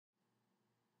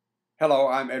Hello,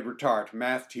 I'm Edward Tarte,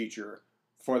 math teacher.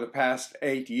 For the past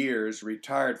 8 years,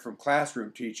 retired from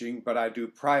classroom teaching, but I do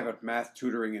private math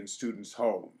tutoring in students'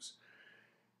 homes.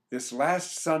 This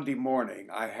last Sunday morning,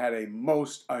 I had a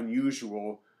most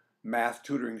unusual math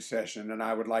tutoring session, and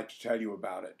I would like to tell you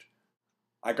about it.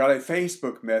 I got a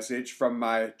Facebook message from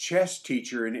my chess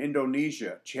teacher in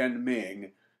Indonesia, Chen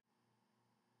Ming.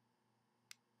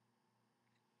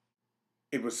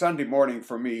 It was Sunday morning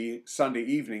for me, Sunday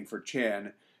evening for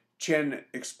Chen. Chen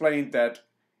explained that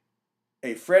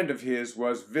a friend of his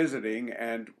was visiting,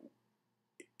 and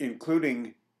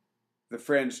including the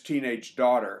friend's teenage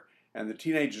daughter, and the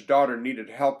teenage daughter needed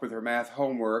help with her math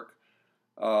homework.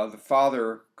 The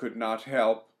father could not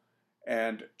help,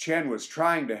 and Chen was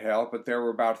trying to help, but there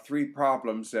were about 3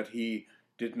 problems that he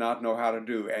did not know how to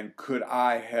do, and could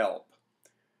I help?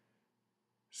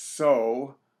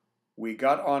 So we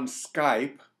got on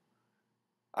Skype.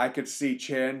 I could see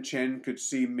Chen, Chen could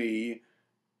see me.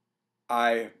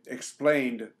 I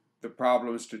explained the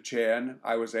problems to Chen.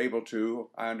 I was able to.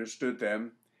 I understood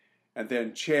them. And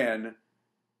then Chen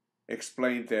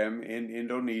explained them in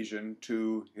Indonesian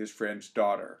to his friend's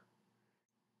daughter.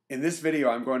 In this video,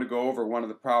 I'm going to go over one of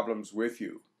the problems with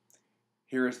you.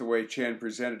 Here is the way Chen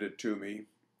presented it to me.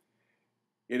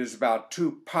 It is about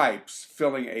 2 pipes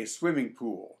filling a swimming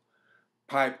pool.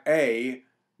 Pipe A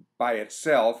by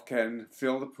itself can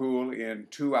fill the pool in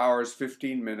 2 hours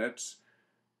 15 minutes.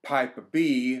 Pipe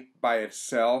B by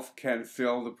itself can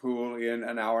fill the pool in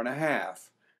an hour and a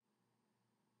half.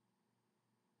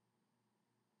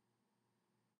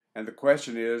 And the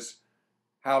question is,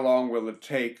 how long will it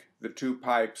take the 2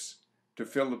 pipes to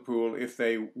fill the pool if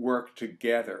they work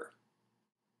together?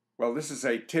 Well, this is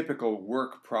a typical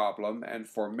work problem, and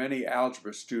for many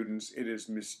algebra students it is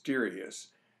mysterious.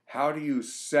 How do you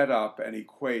set up an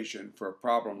equation for a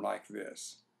problem like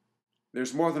this?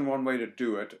 There's more than one way to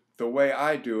do it. The way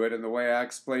I do it and the way I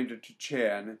explained it to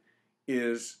Chen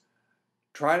is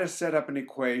try to set up an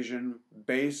equation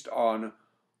based on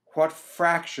what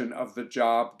fraction of the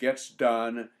job gets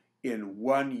done in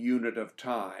 1 unit of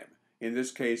time. In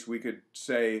this case, we could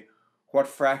say what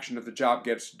fraction of the job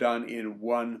gets done in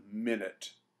 1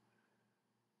 minute.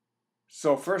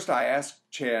 So first I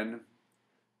asked Chen,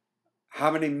 how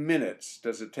many minutes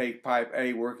does it take pipe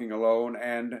A working alone,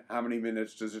 and how many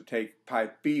minutes does it take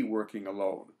pipe B working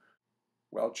alone?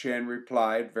 Well, Chen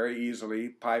replied very easily,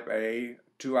 pipe A,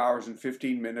 2 hours and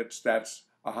 15 minutes, that's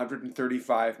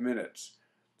 135 minutes.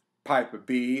 Pipe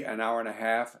B, an hour and a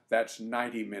half, that's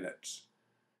 90 minutes.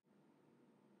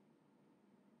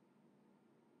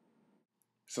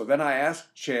 So then I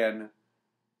asked Chen,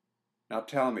 now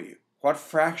tell me, what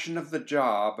fraction of the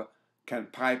job can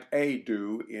pipe A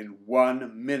do in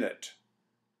 1 minute?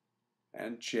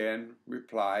 And Chen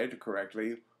replied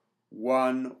correctly,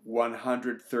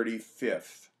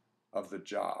 1/135th of the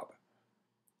job.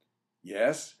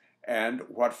 Yes, and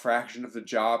what fraction of the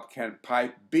job can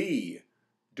pipe B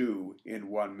do in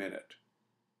 1 minute?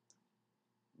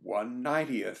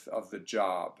 1/90th of the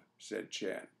job, said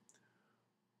Chen.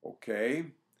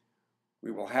 Okay. We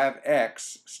will have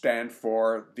X stand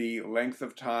for the length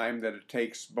of time that it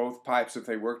takes both pipes if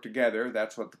they work together.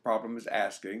 That's what the problem is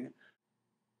asking.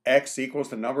 X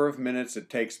equals the number of minutes it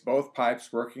takes both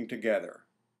pipes working together.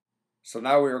 So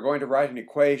now we are going to write an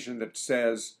equation that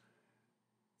says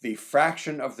the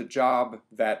fraction of the job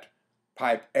that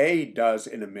pipe A does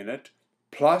in a minute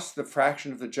plus the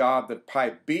fraction of the job that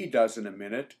pipe B does in a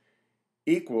minute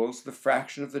equals the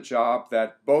fraction of the job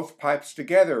that both pipes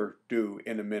together do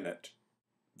in a minute.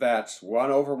 That's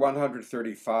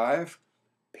 1/135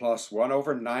 plus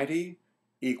 1/90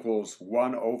 equals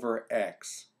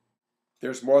 1/x.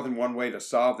 There's more than one way to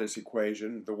solve this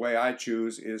equation. The way I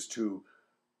choose is to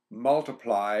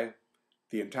multiply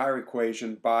the entire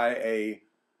equation by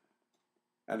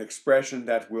an expression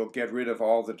that will get rid of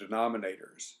all the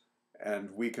denominators.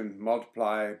 And we can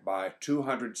multiply by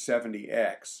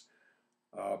 270x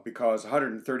because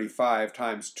 135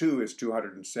 times 2 is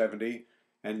 270.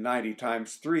 And 90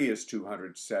 times 3 is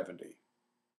 270.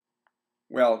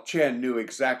 Well, Chen knew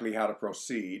exactly how to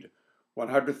proceed.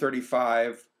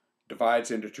 135 divides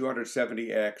into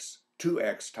 270x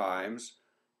 2x times.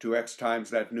 2x times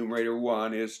that numerator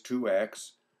 1 is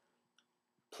 2x,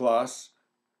 plus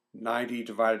 90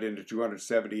 divided into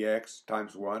 270x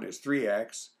times 1 is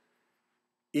 3x,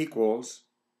 equals,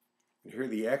 and here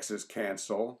the x's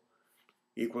cancel,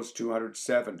 equals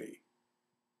 270.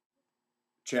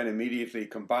 Chen immediately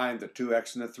combined the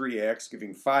 2x and the 3x,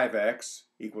 giving 5x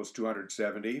equals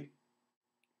 270.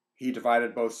 He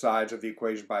divided both sides of the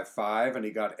equation by 5, and he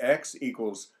got x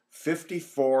equals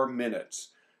 54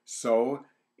 minutes. So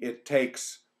it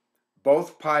takes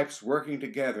both pipes working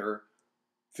together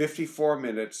 54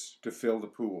 minutes to fill the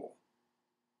pool.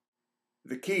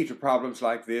 The key to problems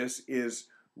like this is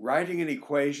writing an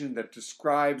equation that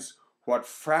describes what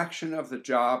fraction of the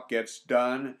job gets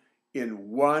done in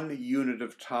 1 unit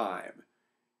of time.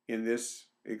 In this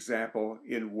example,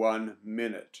 in 1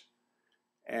 minute.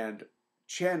 And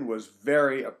Chen was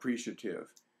very appreciative.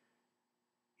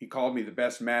 He called me the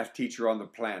best math teacher on the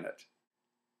planet.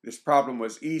 This problem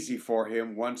was easy for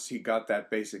him once he got that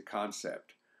basic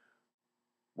concept.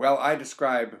 Well, I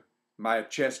describe my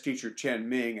chess teacher Chen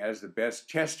Ming as the best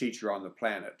chess teacher on the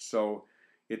planet, so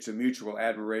it's a mutual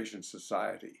admiration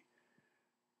society.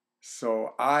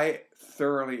 So I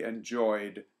thoroughly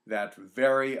enjoyed that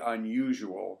very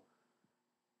unusual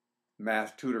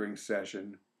math tutoring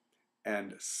session,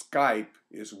 and Skype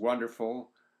is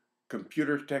wonderful.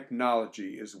 Computer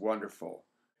technology is wonderful.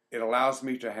 It allows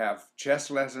me to have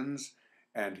chess lessons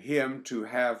and him to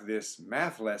have this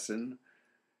math lesson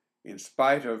in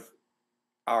spite of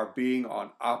our being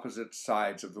on opposite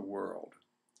sides of the world.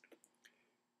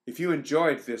 If you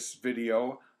enjoyed this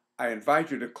video, I invite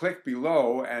you to click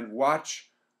below and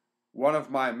watch one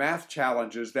of my math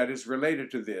challenges that is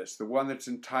related to this, the one that's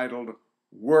entitled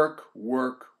Work,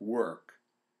 Work, Work.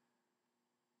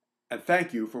 And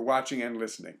thank you for watching and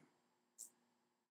listening.